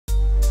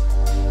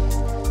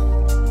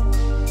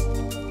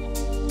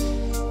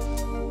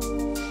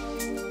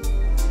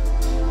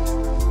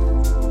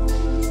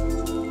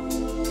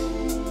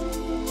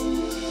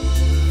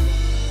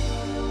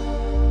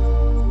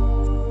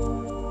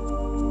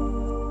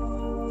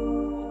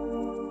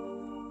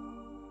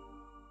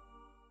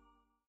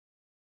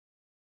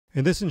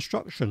In this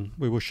instruction,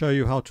 we will show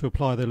you how to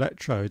apply the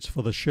electrodes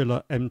for the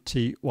SCHILLER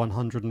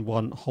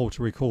MT-101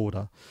 Holter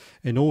recorder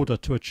in order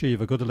to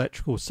achieve a good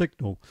electrical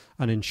signal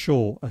and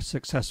ensure a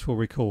successful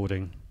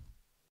recording.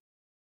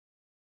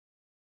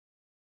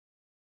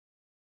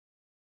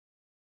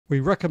 We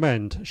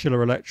recommend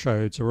SCHILLER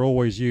electrodes are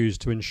always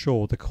used to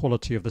ensure the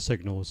quality of the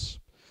signals.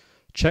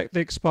 Check the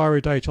expiry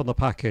date on the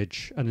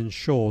package and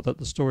ensure that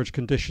the storage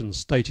conditions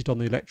stated on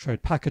the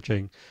electrode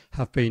packaging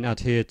have been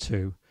adhered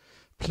to.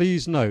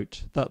 Please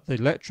note that the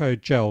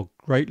electrode gel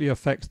greatly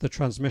affects the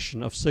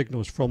transmission of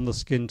signals from the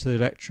skin to the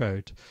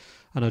electrode,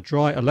 and a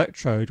dry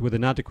electrode with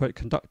inadequate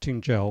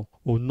conducting gel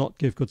will not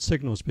give good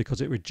signals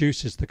because it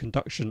reduces the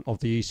conduction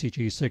of the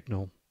ECG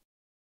signal.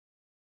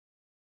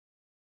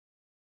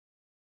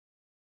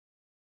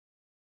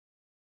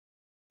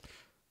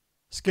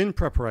 Skin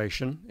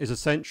preparation is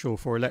essential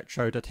for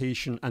electrode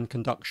adhesion and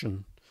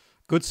conduction.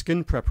 Good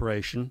skin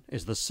preparation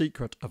is the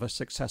secret of a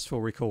successful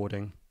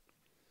recording.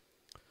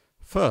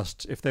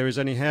 First, if there is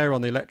any hair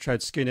on the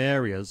electrode skin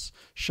areas,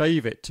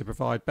 shave it to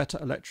provide better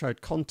electrode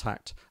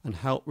contact and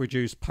help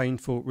reduce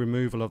painful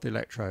removal of the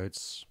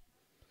electrodes.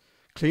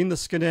 Clean the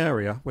skin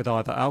area with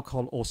either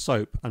alcohol or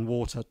soap and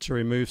water to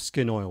remove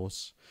skin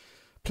oils.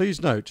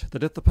 Please note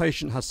that if the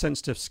patient has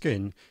sensitive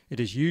skin, it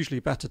is usually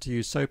better to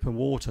use soap and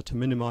water to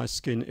minimize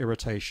skin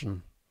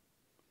irritation.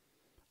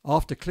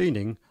 After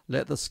cleaning,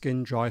 let the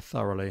skin dry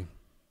thoroughly.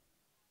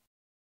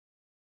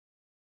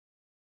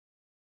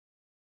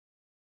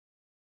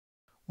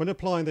 When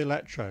applying the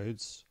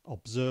electrodes,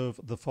 observe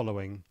the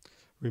following.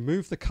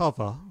 Remove the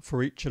cover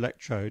for each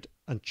electrode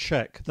and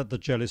check that the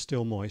gel is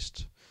still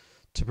moist.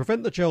 To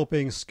prevent the gel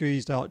being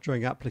squeezed out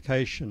during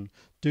application,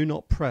 do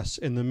not press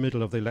in the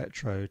middle of the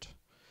electrode.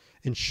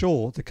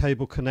 Ensure the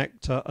cable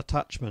connector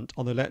attachment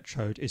on the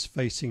electrode is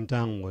facing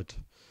downward.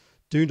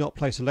 Do not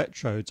place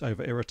electrodes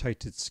over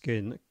irritated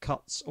skin,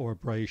 cuts or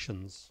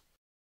abrasions.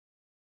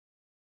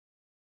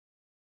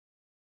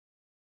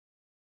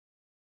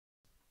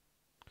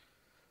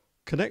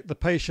 Connect the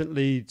patient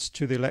leads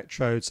to the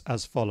electrodes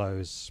as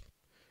follows.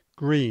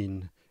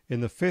 Green in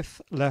the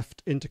 5th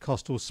left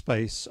intercostal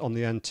space on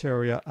the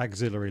anterior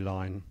axillary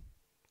line.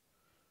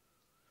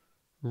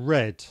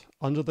 Red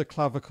under the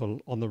clavicle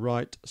on the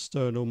right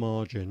sternal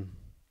margin.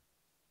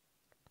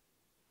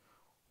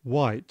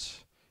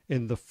 White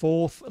in the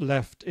 4th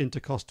left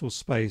intercostal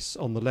space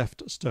on the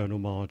left sternal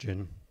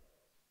margin.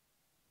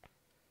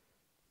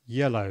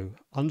 Yellow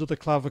under the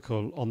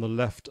clavicle on the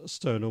left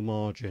sternal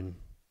margin.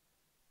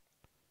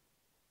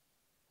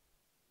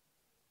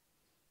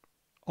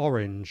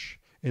 Orange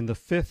in the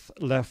 5th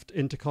left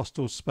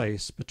intercostal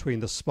space between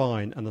the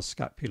spine and the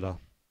scapula.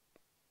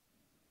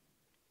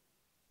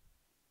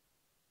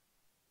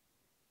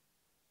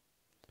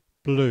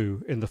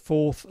 Blue in the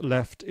 4th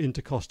left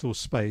intercostal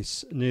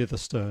space near the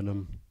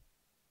sternum.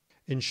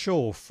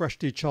 Ensure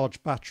freshly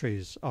charged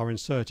batteries are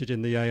inserted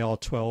in the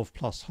AR12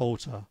 Plus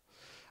Holter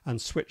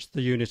and switch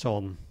the unit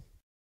on.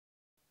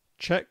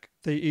 Check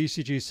the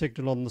ECG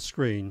signal on the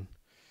screen.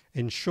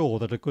 Ensure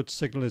that a good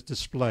signal is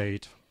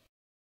displayed.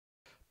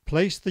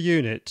 Place the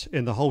unit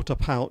in the Holter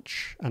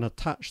pouch and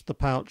attach the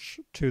pouch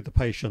to the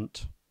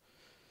patient.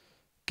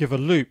 Give a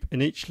loop in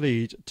each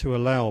lead to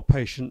allow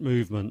patient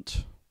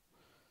movement.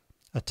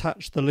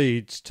 Attach the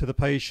leads to the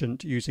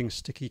patient using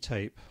sticky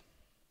tape.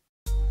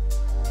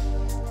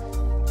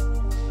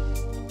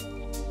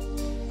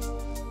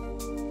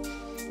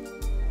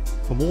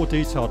 For more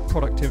detailed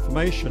product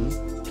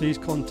information, please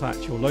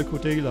contact your local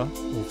dealer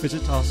or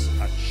visit us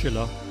at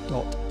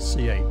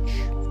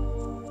schiller.ch.